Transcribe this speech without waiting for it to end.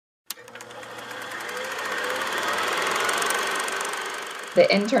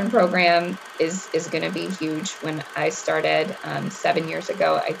the intern program is going to be huge. When I started 7 years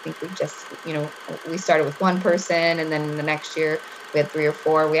ago, I think we started with one person, and then the next year we had 3 or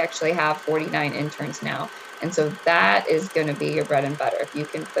 4. We actually have 49 interns now. And so that is going to be your bread and butter. If you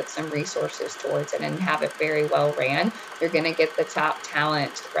can put some resources towards it and have it very well ran, you're going to get the top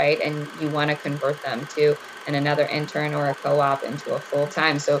talent, right? And you want to convert them to another intern or a co-op into a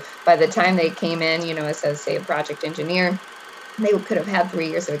full-time. So by the time they came in, as say a project engineer, they could have had 3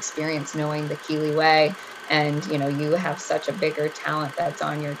 years of experience knowing the Keeley way. And, you have such a bigger talent that's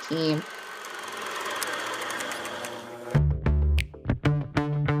on your team.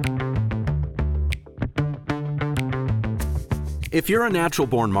 If you're a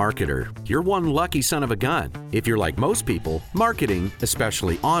natural-born marketer, you're one lucky son of a gun. If you're like most people, marketing,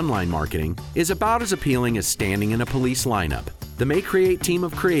 especially online marketing, is about as appealing as standing in a police lineup. The May Create team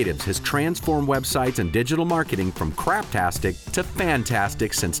of creatives has transformed websites and digital marketing from craptastic to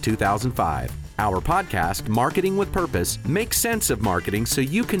fantastic since 2005. Our podcast, Marketing with Purpose, makes sense of marketing so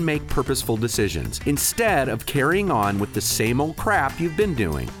you can make purposeful decisions instead of carrying on with the same old crap you've been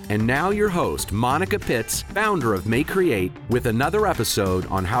doing. And now your host, Monica Pitts, founder of May Create, with another episode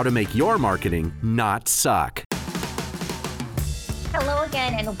on how to make your marketing not suck. Hello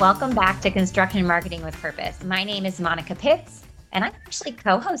again, and welcome back to Construction Marketing with Purpose. My name is Monica Pitts, and I'm actually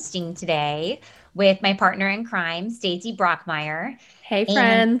co-hosting today with my partner in crime, Stacey Brockmeyer. Hey,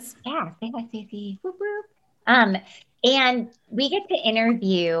 friends. Yeah, say hi, Stacey. Whoop, whoop. And we get to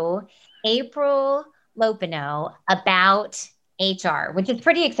interview April Lopino about HR, which is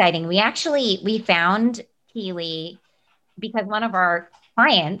pretty exciting. We found Keeley because one of our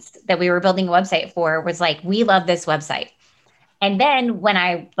clients that we were building a website for was like, we love this website. And then when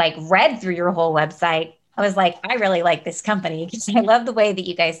I read through your whole website, I was like, I really like this company because I love the way that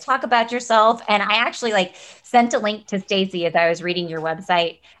you guys talk about yourself. And I actually sent a link to Stacey as I was reading your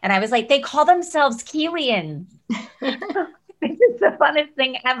website. And I was like, they call themselves Keelians. This is the funnest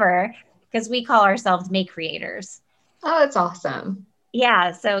thing ever because we call ourselves May Creators. Oh, that's awesome.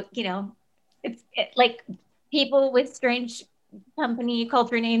 Yeah. So, it's like people with strange company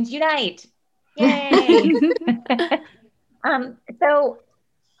culture names unite. Yay. So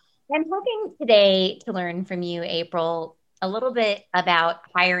I'm hoping today to learn from you, April, a little bit about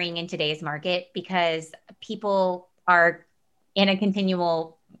hiring in today's market because people are in a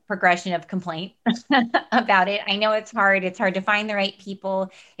continual progression of complaint about it. I know it's hard. It's hard to find the right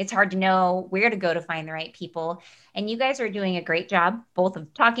people. It's hard to know where to go to find the right people. And you guys are doing a great job, both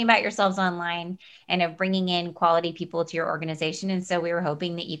of talking about yourselves online and of bringing in quality people to your organization. And so we were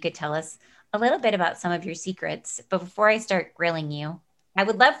hoping that you could tell us a little bit about some of your secrets. But before I start grilling you, I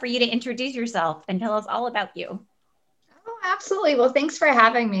would love for you to introduce yourself and tell us all about you. Oh, absolutely. Well, thanks for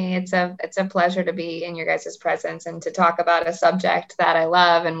having me. It's a pleasure to be in your guys' presence and to talk about a subject that I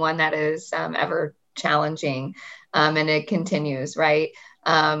love and one that is ever challenging. And it continues, right?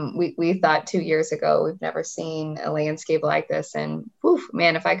 We thought 2 years ago, we've never seen a landscape like this. And whew,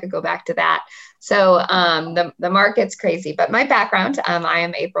 man, if I could go back to that. So the market's crazy. But my background, I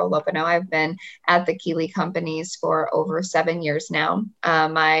am April Lopino. I've been at the Keeley companies for over 7 years now.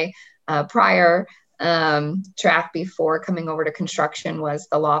 My prior track before coming over to construction was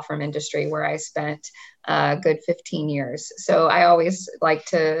the law firm industry, where I spent a good 15 years. So I always like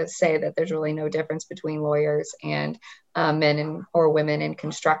to say that there's really no difference between lawyers and men or women in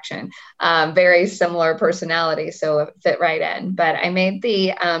construction. Very similar personality, so it fit right in. But I made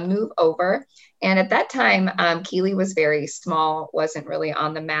the move over. And at that time, Keeley was very small, wasn't really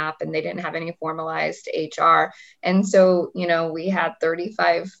on the map, and they didn't have any formalized HR. And so, we had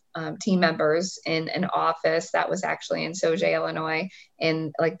 35 team members in an office that was actually in Sauget, Illinois,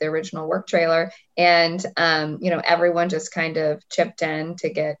 in the original work trailer. And, everyone just kind of chipped in to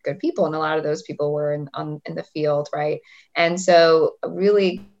get good people. And a lot of those people were in the field, right? And so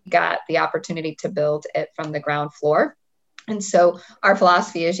really got the opportunity to build it from the ground floor. And so our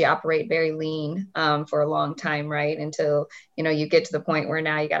philosophy is you operate very lean for a long time, right? Until, you get to the point where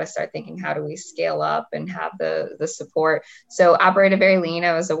now you got to start thinking, how do we scale up and have the support? So operated very lean.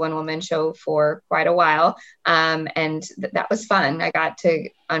 I was a one-woman show for quite a while. And that was fun. I got to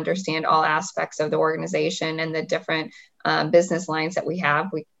understand all aspects of the organization and the different business lines that we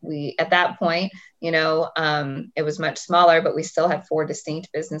have. We at that point, it was much smaller, but we still had 4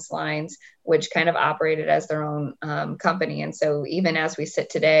 distinct business lines, which kind of operated as their own company. And so even as we sit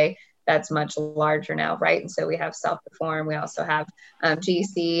today, that's much larger now, right? And so we have self-perform. We also have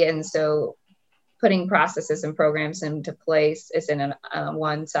GC. And so putting processes and programs into place isn't a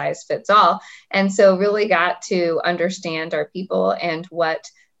one size fits all. And so really got to understand our people and what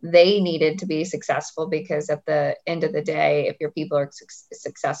they needed to be successful, because at the end of the day, if your people are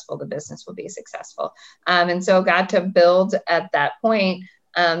successful, the business will be successful. And so got to build at that point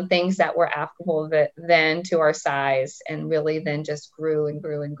things that were applicable then to our size, and really then just grew and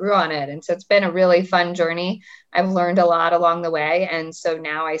grew and grew on it. And so it's been a really fun journey. I've learned a lot along the way. And so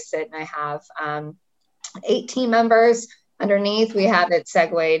now I sit and I have 8 team members underneath. We have it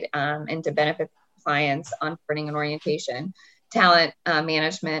segued into benefit clients, onboarding and orientation, talent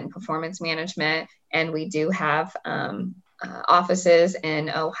management and performance management. And we do have offices in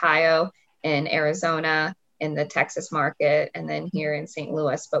Ohio, in Arizona, in the Texas market, and then here in St.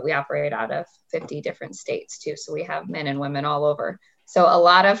 Louis, but we operate out of 50 different states too. So we have men and women all over. So a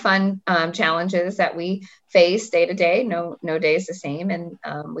lot of fun challenges that we face day to day. No day is the same. And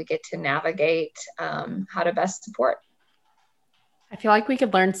we get to navigate how to best support. I feel like we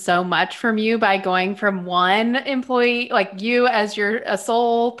could learn so much from you by going from one employee, like you as a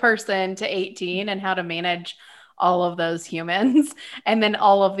sole person, to 18, and how to manage all of those humans, and then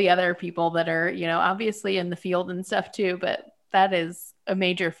all of the other people that are, obviously in the field and stuff too, but that is a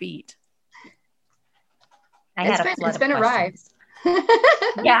major feat. It's been a ride.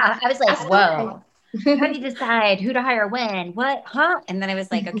 Yeah. I was like, whoa, how do you decide who to hire when, what, huh? And then I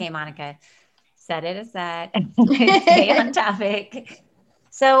was like, okay, Monica, set it aside, stay on topic.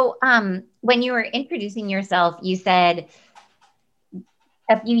 So when you were introducing yourself, you said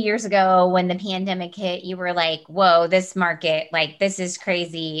a few years ago when the pandemic hit, you were like, whoa, this market, like, this is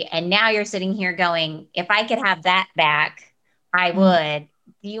crazy. And now you're sitting here going, if I could have that back, I would.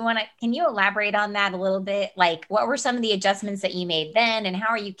 Can you elaborate on that a little bit? Like, what were some of the adjustments that you made then, and how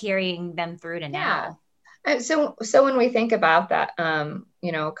are you carrying them through to now? So when we think about that,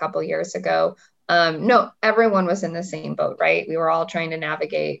 a couple years ago, no, everyone was in the same boat, right? We were all trying to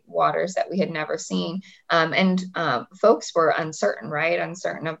navigate waters that we had never seen. And folks were uncertain, right?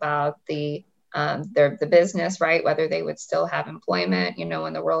 Uncertain about the business, right? Whether they would still have employment,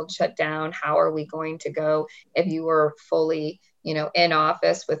 when the world shut down. How are we going to go if you were fully, in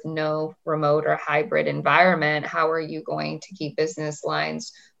office with no remote or hybrid environment? How are you going to keep business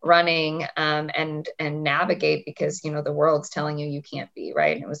lines running and navigate, because the world's telling you can't be,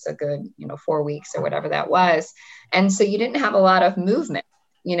 right? And it was a good 4 weeks or whatever that was. And so you didn't have a lot of movement,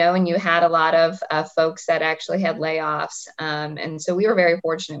 and you had a lot of folks that actually had layoffs. And so we were very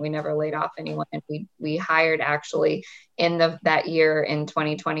fortunate. We never laid off anyone. And we hired, actually, in that year in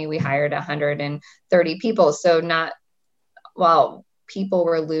 2020, we hired 130 people. So while people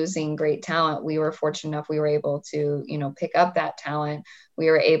were losing great talent, we were fortunate enough, we were able to, pick up that talent. We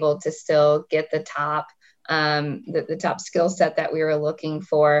were able to still get the top skill set that we were looking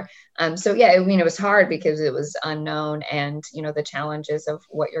for. So yeah, it was hard because it was unknown, and, the challenges of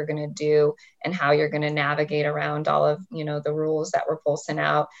what you're going to do and how you're going to navigate around all of, the rules that were pulsing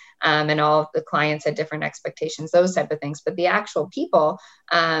out, and all of the clients had different expectations, those type of things. But the actual people,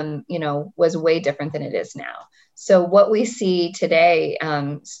 was way different than it is now. So what we see today,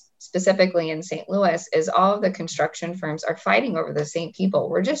 specifically in St. Louis, is all of the construction firms are fighting over the same people.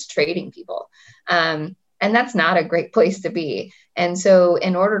 We're just trading people. And that's not a great place to be. And so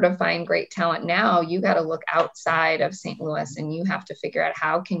in order to find great talent now, you got to look outside of St. Louis, and you have to figure out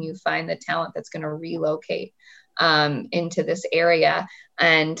how can you find the talent that's going to relocate into this area,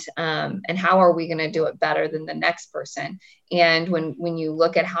 and how are we going to do it better than the next person? And when you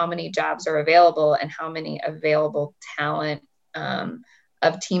look at how many jobs are available and how many available talent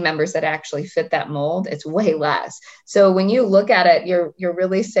of team members that actually fit that mold, it's way less. So when you look at it, you're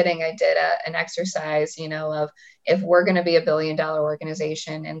really sitting. I did an exercise, of if we're going to be $1 billion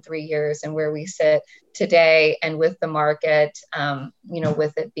organization in 3 years, and where we sit today, and with the market,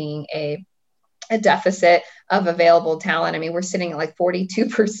 with it being a deficit of available talent. I mean, we're sitting at like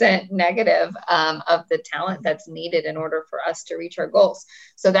 42% negative of the talent that's needed in order for us to reach our goals.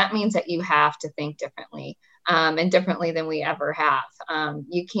 So that means that you have to think differently, and differently than we ever have.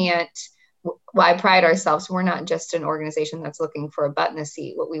 You can't, I pride ourselves. We're not just an organization that's looking for a butt in the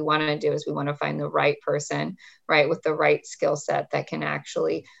seat. What we want to do is we want to find the right person, right, with the right skill set that can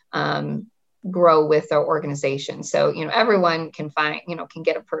actually grow with our organization. So, everyone can can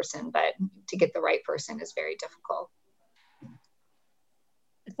get a person, but to get the right person is very difficult.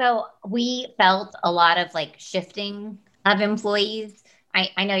 So we felt a lot of shifting of employees.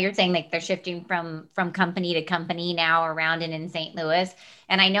 I know you're saying they're shifting from company to company now around and in St. Louis.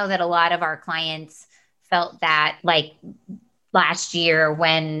 And I know that a lot of our clients felt that last year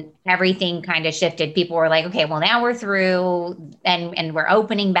when everything kind of shifted, people were like, okay, well, now we're through and we're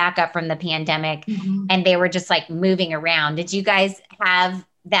opening back up from the pandemic. Mm-hmm. And they were just moving around. Did you guys have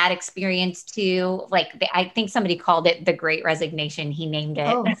that experience too? Like I think somebody called it the Great Resignation. He named it.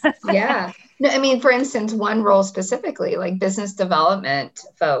 Oh, yeah. No, I mean, for instance, one role specifically, like business development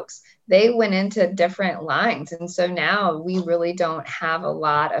folks, they went into different lines. And so now we really don't have a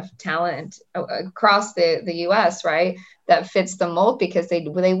lot of talent across the US, right? That fits the mold because they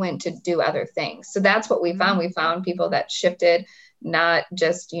went to do other things. So that's what we found. We found people that shifted not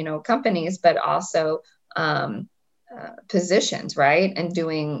just, companies, but also positions, right? And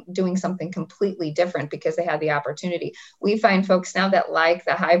doing something completely different because they had the opportunity. We find folks now that like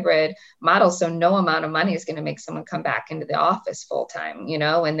the hybrid model, so no amount of money is going to make someone come back into the office full time,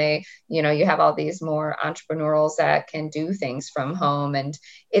 and they, you have all these more entrepreneurials that can do things from home. And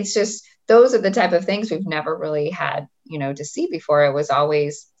it's just, those are the type of things we've never really had, to see before. It was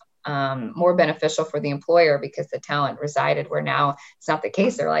always more beneficial for the employer because the talent resided, where now it's not the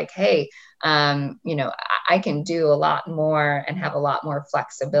case. They're like, hey, I can do a lot more and have a lot more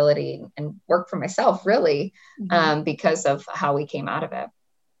flexibility and work for myself, really, because of how we came out of it.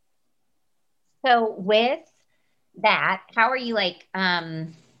 So with that, how are you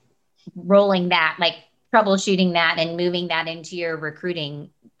rolling that, troubleshooting that and moving that into your recruiting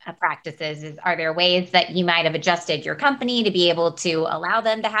practices? Are there ways that you might have adjusted your company to be able to allow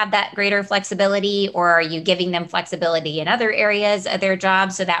them to have that greater flexibility, or are you giving them flexibility in other areas of their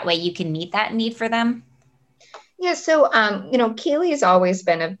job so that way you can meet that need for them? Yeah. So, Keeley has always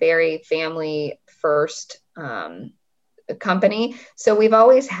been a very family first company. So we've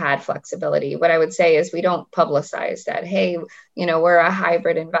always had flexibility. What I would say is we don't publicize that, hey, we're a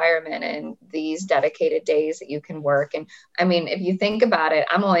hybrid environment and these dedicated days that you can work. And I mean, if you think about it,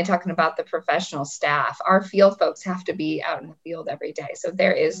 I'm only talking about the professional staff. Our field folks have to be out in the field every day. So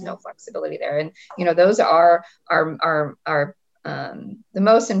there is no flexibility there. And, those are our the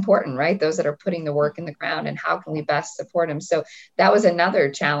most important, right? Those that are putting the work in the ground, and how can we best support them? So that was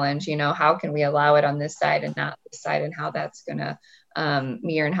another challenge, how can we allow it on this side and not this side, and how that's going to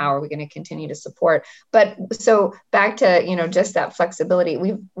mirror, and how are we going to continue to support? But so back to, just that flexibility,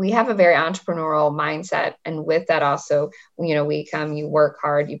 we have a very entrepreneurial mindset. And with that also, you work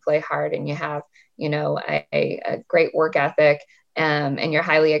hard, you play hard, and you have, a great work ethic, and you're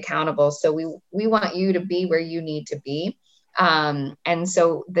highly accountable. So we want you to be where you need to be. And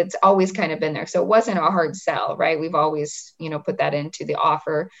so that's always kind of been there. So it wasn't a hard sell, right? We've always, put that into the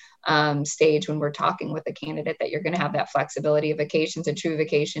offer stage when we're talking with a candidate, that you're going to have that flexibility. Vacation's a true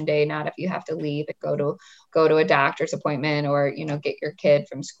vacation day, not if you have to leave and go to a doctor's appointment, or, get your kid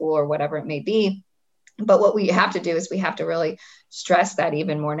from school or whatever it may be. But what we have to do is we have to really stress that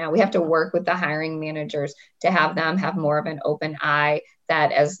even more now. We have to work with the hiring managers to have them have more of an open eye,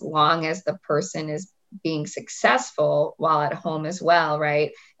 that as long as the person is being successful while at home as well,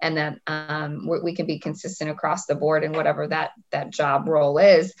 right? And that we can be consistent across the board in whatever that job role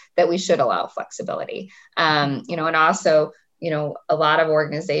is, that we should allow flexibility. And also, a lot of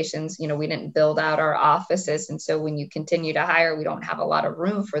organizations, we didn't build out our offices. And so when you continue to hire, we don't have a lot of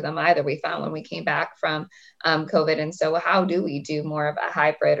room for them either. We found when we came back from COVID. And so how do we do more of a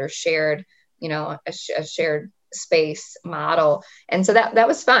hybrid or shared, a shared space model? And so that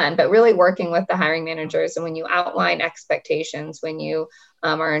was fun, but really working with the hiring managers. And when you outline expectations, when you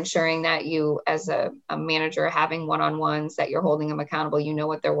are ensuring that you, as a manager, having one-on-ones, that you're holding them accountable,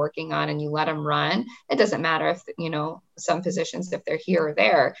 what they're working on, and you let them run. It doesn't matter if, some positions, if they're here or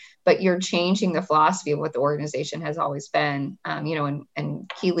there, but you're changing the philosophy of what the organization has always been,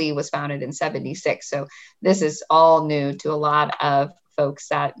 and Keeley was founded in 1976. So this is all new to a lot of folks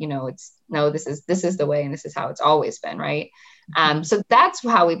that, this is the way, and this is how it's always been. Right. So that's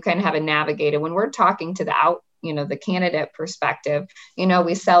how we kind of have it navigated when we're talking to the candidate perspective.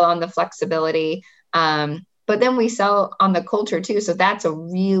 We sell on the flexibility, but then we sell on the culture too. So that's a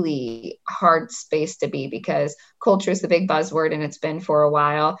really hard space to be, because culture is the big buzzword, and it's been for a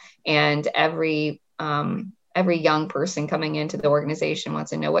while. And every young person coming into the organization wants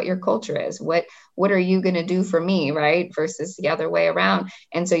to know what your culture is. What are you going to do for me, right? Versus the other way around.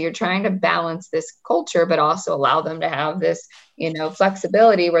 And so you're trying to balance this culture, but also allow them to have this,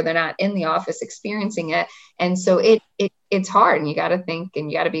 flexibility where they're not in the office experiencing it. And so it's hard, and you got to think, and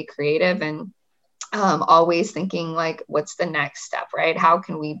you got to be creative, and always thinking like, what's the next step, right? How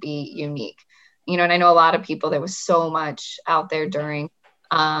can we be unique? And I know a lot of people, there was so much out there during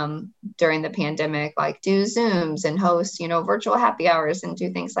the pandemic, like do Zooms and host, virtual happy hours and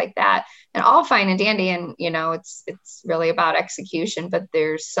do things like that, and all fine and dandy. And, it's really about execution, but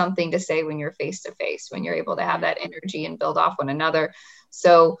there's something to say when you're face to face, when you're able to have that energy and build off one another.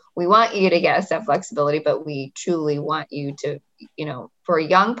 So we want you to get us that flexibility, but we truly want you to, for a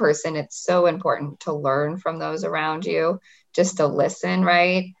young person, it's so important to learn from those around you, just to listen,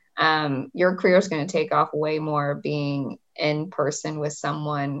 right? Your career is going to take off way more being in person with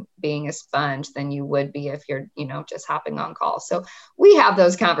someone, being a sponge, than you would be if you're, just hopping on calls. So we have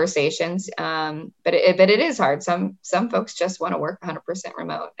those conversations, but it is hard. Some folks just want to work 100%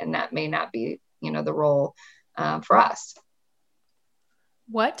 remote, and that may not be, the role for us.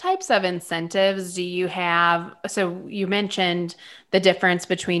 What types of incentives do you have? So you mentioned the difference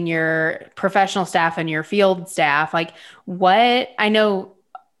between your professional staff and your field staff. Like, I know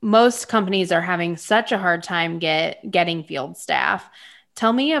most companies are having such a hard time getting field staff.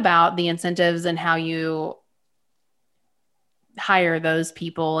 Tell me about the incentives and how you hire those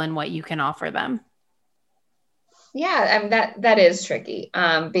people and what you can offer them. Yeah, I mean, that is tricky,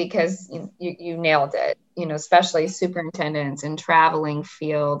 because you nailed it. Especially superintendents and traveling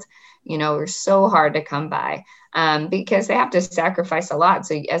field, are so hard to come by, because they have to sacrifice a lot.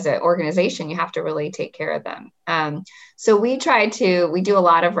 So as an organization, you have to really take care of them. So we do a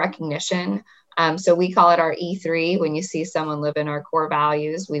lot of recognition. So we call it our E3. When you see someone live in our core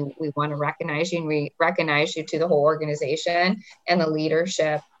values, we want to recognize you, and we recognize you to the whole organization, and the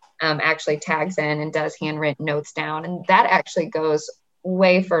leadership actually tags in and does handwritten notes down. And that actually goes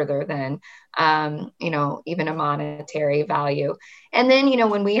way further than, even a monetary value. And then,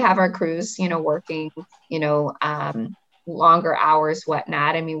 when we have our crews, working, longer hours,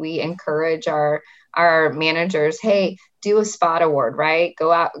 whatnot, I mean, we encourage our managers, hey, do a spot award, right?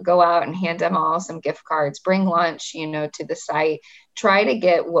 Go out and hand them all some gift cards, bring lunch, to the site, try to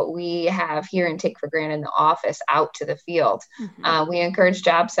get what we have here and take for granted in the office out to the field. Mm-hmm. We encourage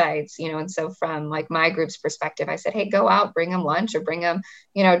job sites, and so from like my group's perspective, I said, hey, go out, bring them lunch or bring them,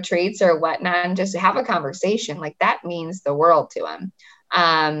 treats or whatnot, and just have a conversation. Like, that means the world to them.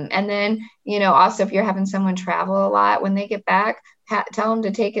 And then, also if you're having someone travel a lot, when they get back, tell them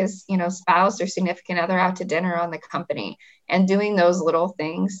to take his, spouse or significant other out to dinner on the company. And doing those little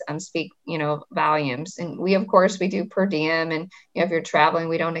things speak, volumes. And we do per diem. And if you're traveling,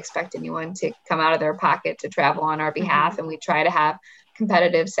 we don't expect anyone to come out of their pocket to travel on our behalf. Mm-hmm. And we try to have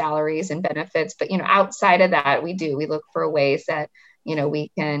competitive salaries and benefits. But, outside of that, we look for ways that, we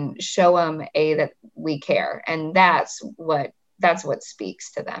can show them that we care. And that's what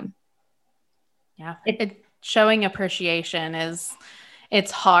speaks to them. Yeah. Showing appreciation it's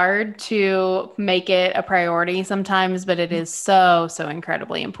hard to make it a priority sometimes, but it is so, so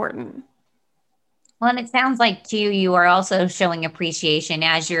incredibly important. Well, and it sounds like too, you are also showing appreciation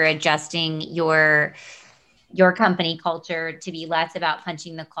as you're adjusting your company culture to be less about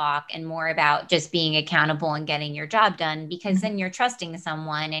punching the clock and more about just being accountable and getting your job done, because then you're trusting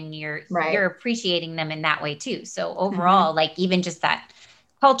someone and you're appreciating them in that way too. So overall, like even just that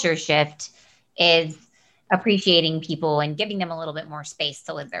culture shift is appreciating people and giving them a little bit more space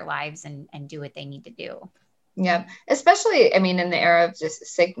to live their lives and do what they need to do. Yeah. Especially, I mean, in the era of just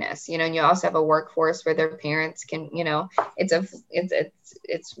sickness, and you also have a workforce where their parents can,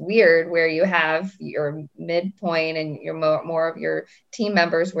 it's weird where you have your midpoint and your more of your team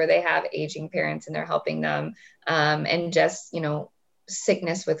members where they have aging parents and they're helping them. And just,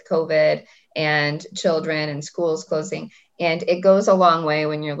 sickness with COVID and children and schools closing. And it goes a long way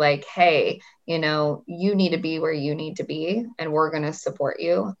when you're like, hey, you need to be where you need to be, and we're going to support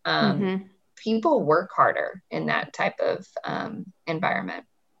you. People work harder in that type of environment.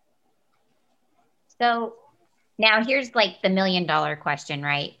 So now here's like the $1 million question,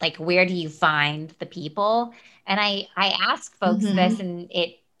 right? Like, where do you find the people? And I ask folks this, and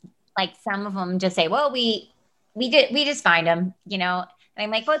it, like, some of them just say, well, we just find them, And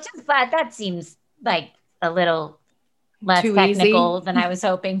I'm like, well, just that seems like a little less too technical easy than I was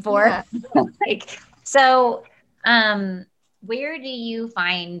hoping for. Yeah. Where do you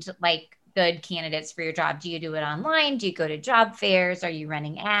find like good candidates for your job? Do you do it online? Do you go to job fairs? Are you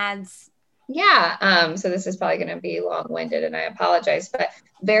running ads? Yeah. So this is probably going to be long-winded, and I apologize, but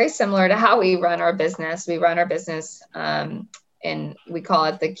very similar to how we run our business. We run our business and we call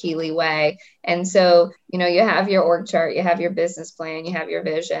it the Keeley way. And so, you have your org chart, you have your business plan, you have your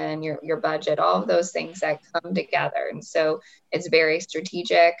vision, your budget, all of those things that come together. And so it's very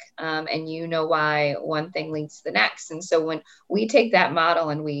strategic, and why one thing leads to the next. And so when we take that model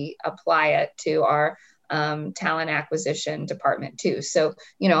and we apply it to our talent acquisition department too. So,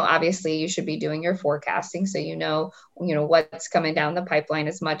 obviously you should be doing your forecasting. So, what's coming down the pipeline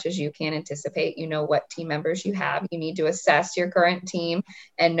as much as you can anticipate, what team members you have. You need to assess your current team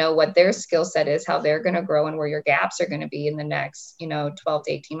and know what their skill set is, how they're going to grow, and where your gaps are going to be in the next, 12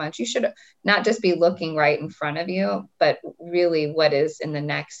 to 18 months. You should not just be looking right in front of you, but really what is in the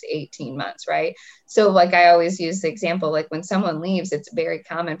next 18 months, right? So like I always use the example, like when someone leaves, it's very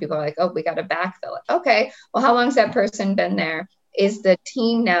common. People are like, oh, we got to backfill it. Okay. okay, well, how long has that person been there? Is the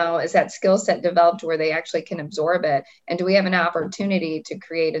team now, is that skill set developed where they actually can absorb it? And do we have an opportunity to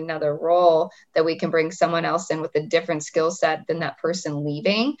create another role that we can bring someone else in with a different skill set than that person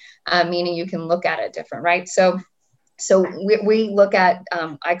leaving? Meaning you can look at it different, right? So we look at,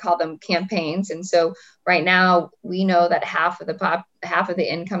 I call them campaigns. And so right now we know that half of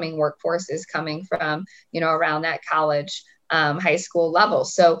the incoming workforce is coming from, around that college, high school level.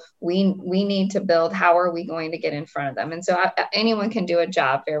 So we need to build, how are we going to get in front of them? And so anyone can do a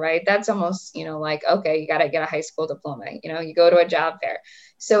job fair, right? That's almost, like, okay, you got to get a high school diploma, you go to a job fair.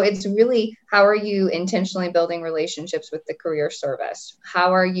 So it's really, how are you intentionally building relationships with the career service?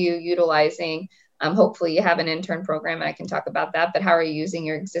 How are you utilizing, hopefully you have an intern program, and I can talk about that, but how are you using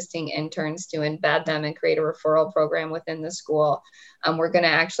your existing interns to embed them and create a referral program within the school? We're going to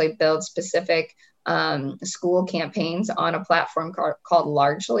actually build specific school campaigns on a platform called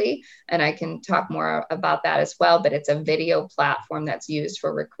Largely, and I can talk more about that as well, but it's a video platform that's used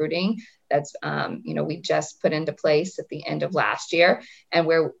for recruiting. That's, we just put into place at the end of last year, and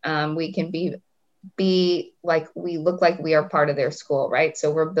where we can be like, we look like we are part of their school, right?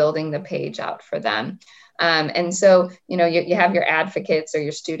 So we're building the page out for them. And so, you have your advocates or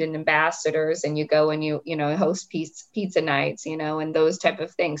your student ambassadors, and you go and you host pizza nights, and those type of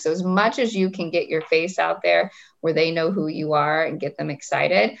things. So as much as you can get your face out there where they know who you are and get them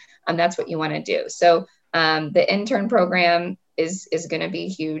excited, that's what you want to do. So the intern program is going to be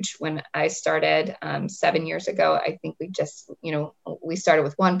huge. When I started 7 years ago, I think we started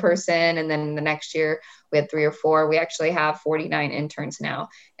with one person, and then the next year we had 3 or 4. We actually have 49 interns now.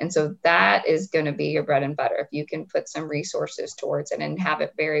 And so that is going to be your bread and butter. If you can put some resources towards it and have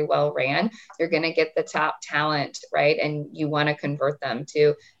it very well ran, you're going to get the top talent, right? And you want to convert them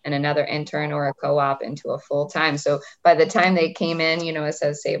to another intern or a co-op into a full-time. So by the time they came in,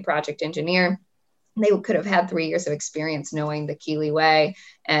 as say a project engineer, they could have had 3 years of experience knowing the Keeley way.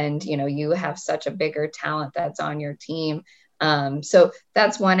 And, you have such a bigger talent that's on your team. So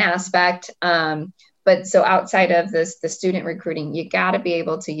that's one aspect. But so outside of this, the student recruiting, you got to be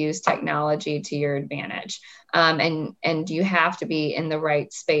able to use technology to your advantage. And you have to be in the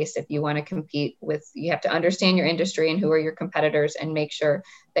right space if you want to compete with, you have to understand your industry and who are your competitors, and make sure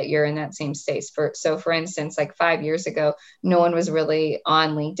that you're in that same space. For instance, like 5 years ago, no one was really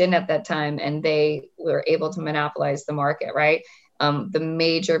on LinkedIn at that time, and they were able to monopolize the market, right? The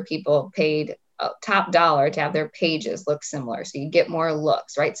major people paid top dollar to have their pages look similar, so you get more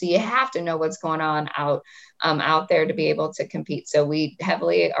looks, right? So you have to know what's going on out there to be able to compete. So we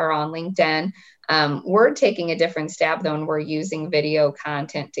heavily are on LinkedIn. We're taking a different stab though, and we're using video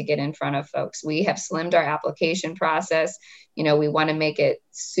content to get in front of folks. We have slimmed our application process. We want to make it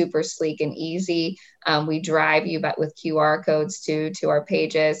super sleek and easy. We drive you back with QR codes to our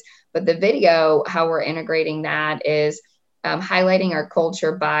pages, but the video, how we're integrating that is highlighting our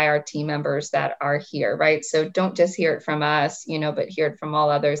culture by our team members that are here, right? So don't just hear it from us, but hear it from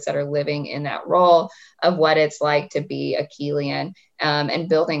all others that are living in that role of what it's like to be a Keelian, and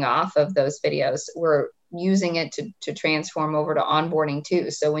building off of those videos. We're using it to transform over to onboarding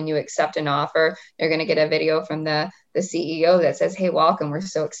too. So when you accept an offer, you're going to get a video from the CEO that says, "Hey, welcome. We're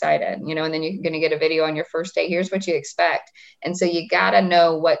so excited." And then you're going to get a video on your first day. Here's what you expect. And so you got to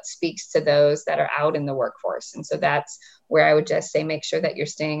know what speaks to those that are out in the workforce. And so that's where I would just say, make sure that you're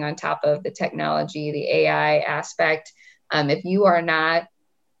staying on top of the technology, the AI aspect. If you are not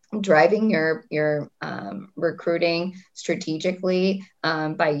driving your recruiting strategically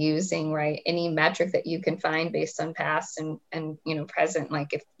by using any metric that you can find based on past and present,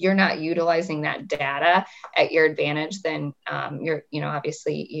 like if you're not utilizing that data at your advantage, then you're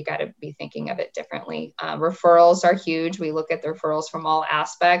obviously you got to be thinking of it differently. Referrals are huge. We look at the referrals from all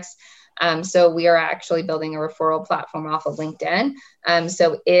aspects. So we are actually building a referral platform off of LinkedIn.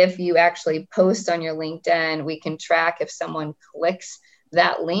 So if you actually post on your LinkedIn, we can track if someone clicks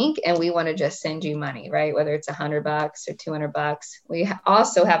that link and we want to just send you money, right? Whether it's $100 or $200. We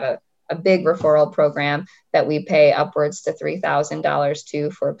also have a big referral program that we pay upwards to $3,000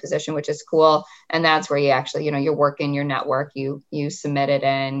 to for a position, which is cool. And that's where you actually, you're working your network, you submit it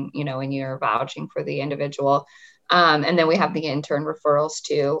in, and you're vouching for the individual. And then we have the intern referrals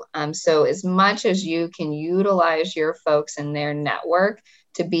too. So as much as you can utilize your folks in their network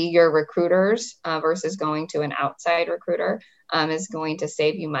to be your recruiters versus going to an outside recruiter is going to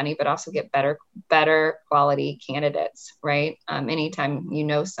save you money, but also get better quality candidates, right? Anytime you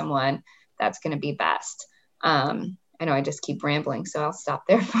know someone, that's going to be best. I know I just keep rambling, so I'll stop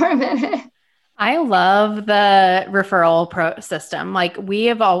there for a minute. I love the referral system. Like we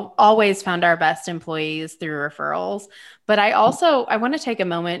have always found our best employees through referrals. But I want to take a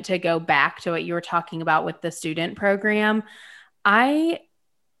moment to go back to what you were talking about with the student program. I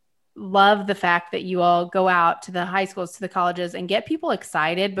love the fact that you all go out to the high schools, to the colleges, and get people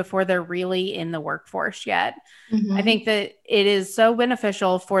excited before they're really in the workforce yet. Mm-hmm. I think that it is so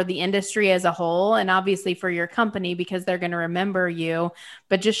beneficial for the industry as a whole, and obviously for your company because they're going to remember you,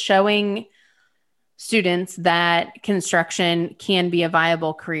 but just showing students that construction can be a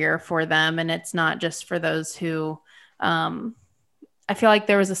viable career for them. And it's not just for those who, I feel like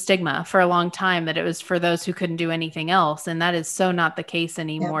there was a stigma for a long time that it was for those who couldn't do anything else. And that is so not the case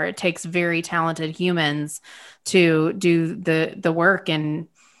anymore. Yeah. It takes very talented humans to do the work. And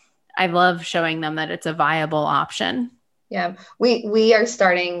I love showing them that it's a viable option. Yeah, we are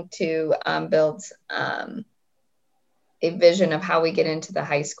starting to build a vision of how we get into the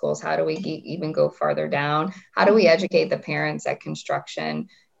high schools. How do we even go farther down? How do we educate the parents that construction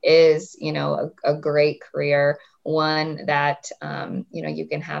is, a great career, one that, you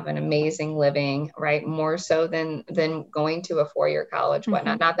can have an amazing living, right? More so than going to a 4-year college,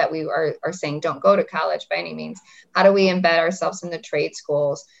 whatnot. Mm-hmm. Not that we are saying don't go to college by any means. How do we embed ourselves in the trade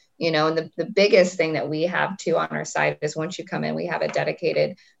schools? And the biggest thing that we have too on our side is once you come in, we have a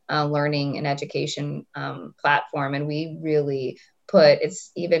dedicated learning and education platform. And we really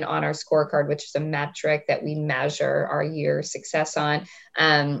it's even on our scorecard, which is a metric that we measure our year success on,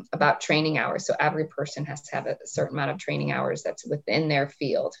 about training hours. So every person has to have a certain amount of training hours that's within their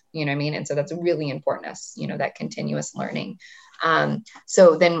field, you know what I mean? And so that's really important, that continuous learning.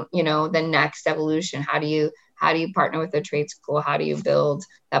 So then, the next evolution, how do you partner with the trade school? How do you build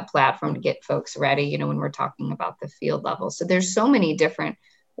that platform to get folks ready, when we're talking about the field level? So there's so many different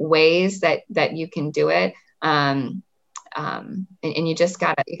ways that you can do it. And you just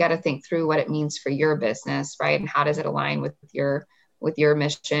gotta think through what it means for your business, right? And how does it align with your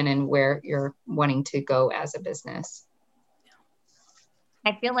mission and where you're wanting to go as a business?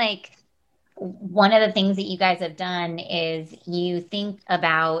 I feel like one of the things that you guys have done is you think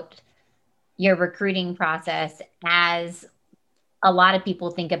about your recruiting process as a lot of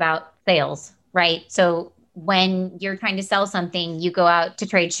people think about sales, right? So when you're trying to sell something, you go out to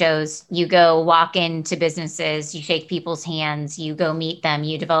trade shows, you go walk into businesses, you shake people's hands, you go meet them,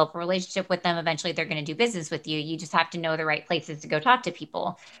 you develop a relationship with them. Eventually, they're going to do business with you. You just have to know the right places to go talk to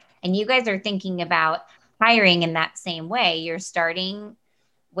people. And you guys are thinking about hiring in that same way. You're starting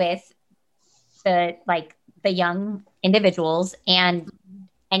with the young individuals and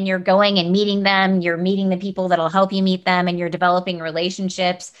you're going and meeting them, you're meeting the people that'll help you meet them, and you're developing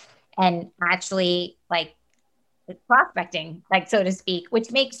relationships and actually prospecting, so to speak,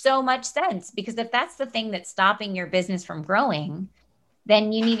 which makes so much sense, because if that's the thing that's stopping your business from growing,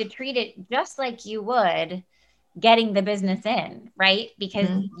 then you need to treat it just like you would getting the business in, right? Because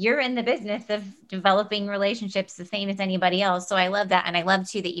you're in the business of developing relationships the same as anybody else. So I love that. And I love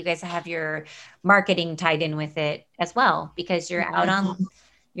too that you guys have your marketing tied in with it as well, because you're out on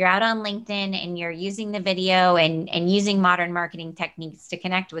LinkedIn and you're using the video and using modern marketing techniques to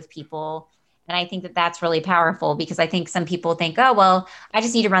connect with people. And I think that that's really powerful, because I think some people think, oh, well, I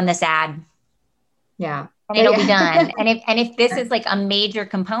just need to run this ad. Yeah. And it'll be done. And if this is a major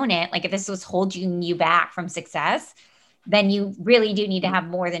component, if this was holding you back from success, then you really do need to have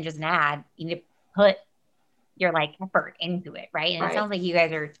more than just an ad. You need to put your effort into it. Right. And It sounds like you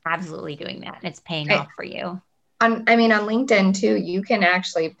guys are absolutely doing that, and it's paying off for you. On LinkedIn too, you can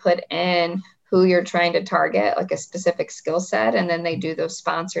actually put in who you're trying to target, a specific skill set, and then they do those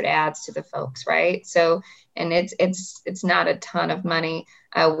sponsored ads to the folks, right? So, and it's not a ton of money.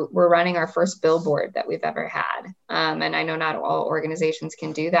 We're running our first billboard that we've ever had, and I know not all organizations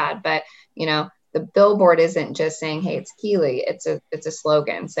can do that, but the billboard isn't just saying, "Hey, it's Keeley." It's a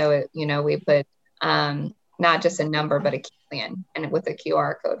slogan. So we put not just a number, but a Keelian, and with a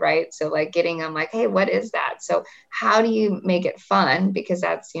QR code, right? So getting them hey, what is that? So how do you make it fun? Because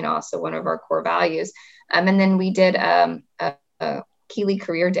that's, also one of our core values. And then we did a Keeley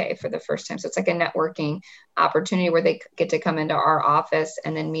Career Day for the first time. So it's a networking opportunity where they get to come into our office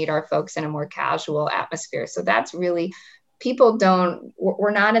and then meet our folks in a more casual atmosphere. So that's really, we're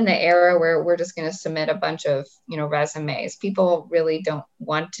not in the era where we're just going to submit a bunch of, resumes. People really don't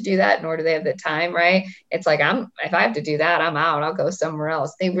want to do that, nor do they have the time, right? It's if I have to do that, I'm out. I'll go somewhere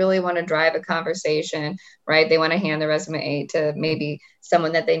else. They really want to drive a conversation, right? They want to hand the resume to maybe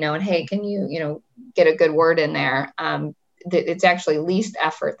someone that they know, and hey, can you, get a good word in there? It's actually least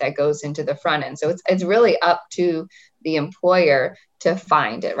effort that goes into the front end. So it's really up to the employer to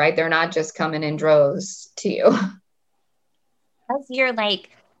find it, right? They're not just coming in droves to you. As you're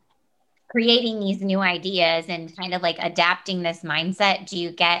creating these new ideas and kind of like adapting this mindset, do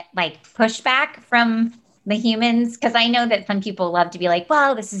you get like pushback from the humans? Because I know that some people love to be like,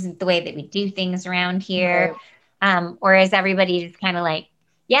 well, this isn't the way that we do things around here. Right. Or is everybody just kind of like,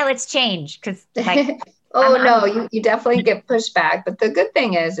 yeah, let's change? Because like, no, you definitely get pushback. But the good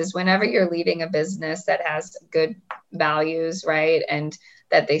thing is whenever you're leading a business that has good values, right, and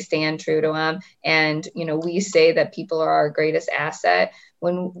that they stand true to them, and we say that people are our greatest asset.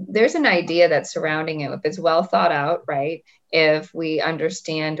 When there's an idea that's surrounding it, if it's well thought out, right, if we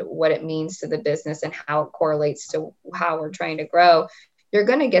understand what it means to the business and how it correlates to how we're trying to grow, you're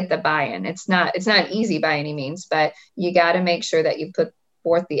going to get the buy-in. It's not easy by any means, but you got to make sure that you put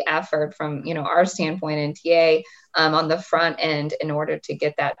forth the effort from our standpoint in TA on the front end in order to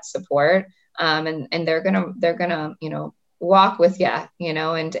get that support, and they're gonna walk with you,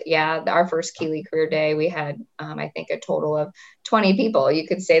 and our first Keeley Career Day, we had I think a total of 20 people. You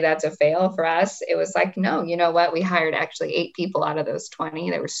could say that's a fail. For us, it was like, no, you know what, we hired actually 8 people out of those 20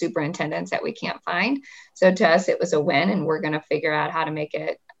 that were superintendents that we can't find. So to us it was a win, and we're going to figure out how to make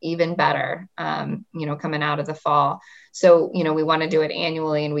it even better coming out of the fall. So we want to do it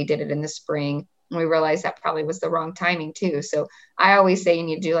annually, and we did it in the spring. And we realized that probably was the wrong timing too. So I always say you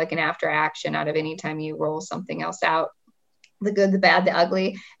need to do like an after action out of any time you roll something else out, the good, the bad, the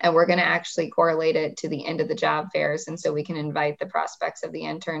ugly, and we're going to actually correlate it to the end of the job fairs. And so we can invite the prospects of the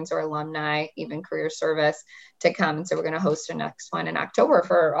interns or alumni, even career service, to come. And so we're going to host the next one in October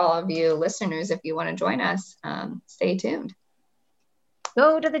for all of you listeners. If you want to join us, stay tuned.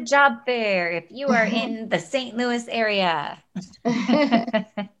 Go to the job fair if you are in the St. Louis area.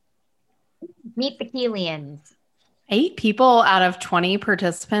 Meet the Keelians. 8 people out of 20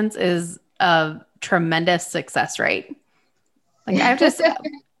 participants is a tremendous success rate. Like I've just,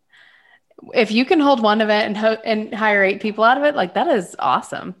 if you can hold one event and hire 8 people out of it, like that is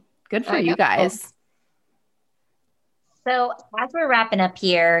awesome. Good for you guys. So as we're wrapping up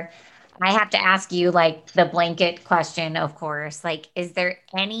here, I have to ask you like the blanket question, of course, like, is there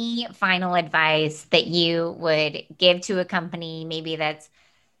any final advice that you would give to a company maybe that's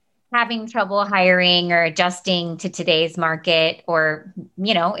having trouble hiring or adjusting to today's market? Or,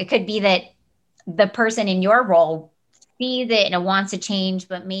 it could be that the person in your role sees it and wants to change,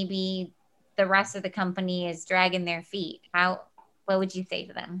 but maybe the rest of the company is dragging their feet. What would you say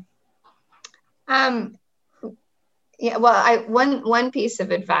to them? Yeah, well, one piece of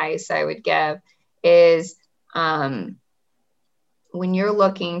advice I would give is when you're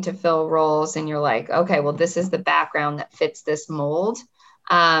looking to fill roles and you're like, okay, well, this is the background that fits this mold.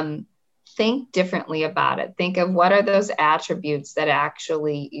 Think differently about it. Think of what are those attributes that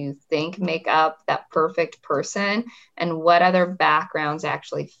actually you think make up that perfect person, and what other backgrounds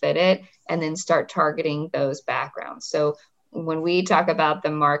actually fit it, and then start targeting those backgrounds. So when we talk about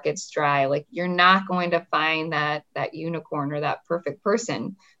the market's dry, like you're not going to find that unicorn or that perfect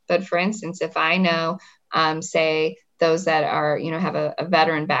person. But for instance, if I know, say those that are, have a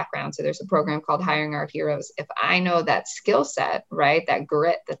veteran background, so there's a program called Hiring Our Heroes. If I know that skill set, right, that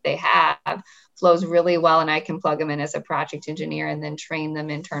grit that they have flows really well, and I can plug them in as a project engineer and then train them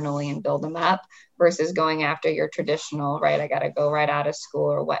internally and build them up, versus going after your traditional, right, I got to go right out of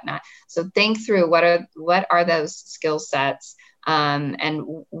school or whatnot. So think through what are those skill sets, and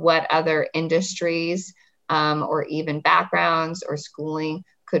what other industries or even backgrounds or schooling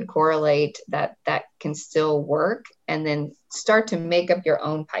could correlate that can still work, and then start to make up your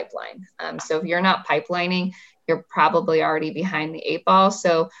own pipeline. So if you're not pipelining, you're probably already behind the 8 ball.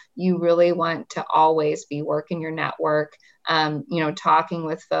 So you really want to always be working your network, talking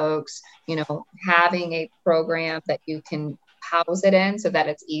with folks, having a program that you can house it in so that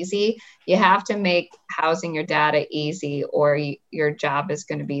it's easy. You have to make housing your data easy, or your job is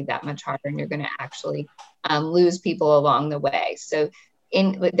going to be that much harder, and you're going to actually lose people along the way. So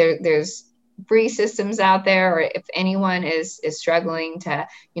there's free systems out there, or if anyone is struggling to,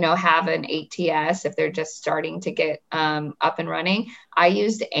 have an ATS, if they're just starting to get up and running, I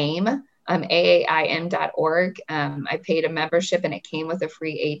used AIM, AAIM.org. I paid a membership, and it came with a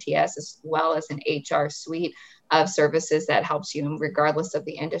free ATS as well as an HR suite of services that helps you regardless of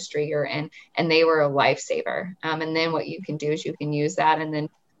the industry you're in. And they were a lifesaver. And then what you can do is you can use that and then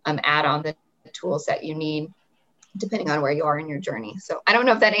add on the tools that you need depending on where you are in your journey. So I don't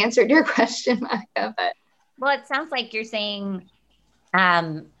know if that answered your question, Micah, but. Well, it sounds like you're saying,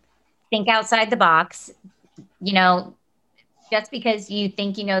 think outside the box. Just because you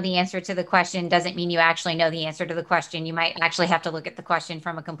think you know the answer to the question doesn't mean you actually know the answer to the question. You might actually have to look at the question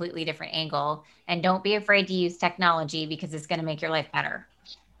from a completely different angle, and don't be afraid to use technology because it's going to make your life better.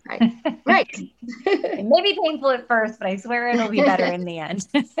 Right. It may be painful at first, but I swear it'll be better in the end.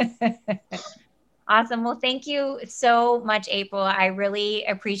 Awesome. Well, thank you so much, April. I really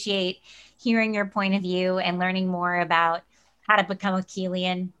appreciate hearing your point of view and learning more about how to become a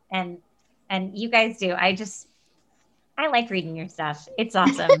Keelian. And you guys do. I like reading your stuff. It's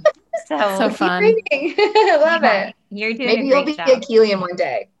awesome. So fun. I love it. You're doing Maybe a great you'll be job. a Keelian one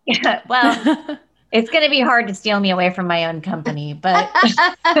day. Yeah, well, it's going to be hard to steal me away from my own company, but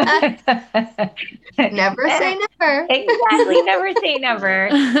Never say never. Exactly. Never say never.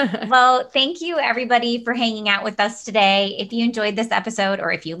 Well, thank you everybody for hanging out with us today. If you enjoyed this episode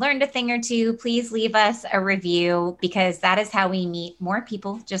or if you learned a thing or two, please leave us a review, because that is how we meet more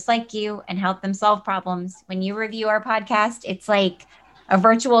people just like you and help them solve problems. When you review our podcast, it's like a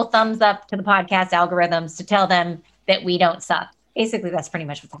virtual thumbs up to the podcast algorithms to tell them that we don't suck. Basically, that's pretty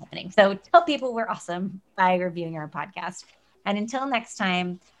much what's happening. So tell people we're awesome by reviewing our podcast. And until next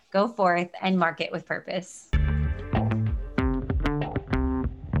time, go forth and market with purpose.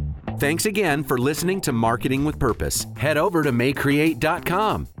 Thanks again for listening to Marketing with Purpose. Head over to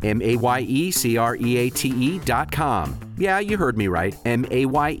mayecreate.com, MAYECREATE.com. Yeah, you heard me right,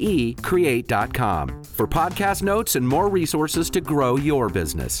 MAYE create.com, for podcast notes and more resources to grow your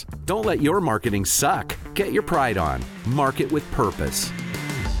business. Don't let your marketing suck. Get your pride on. Market with purpose.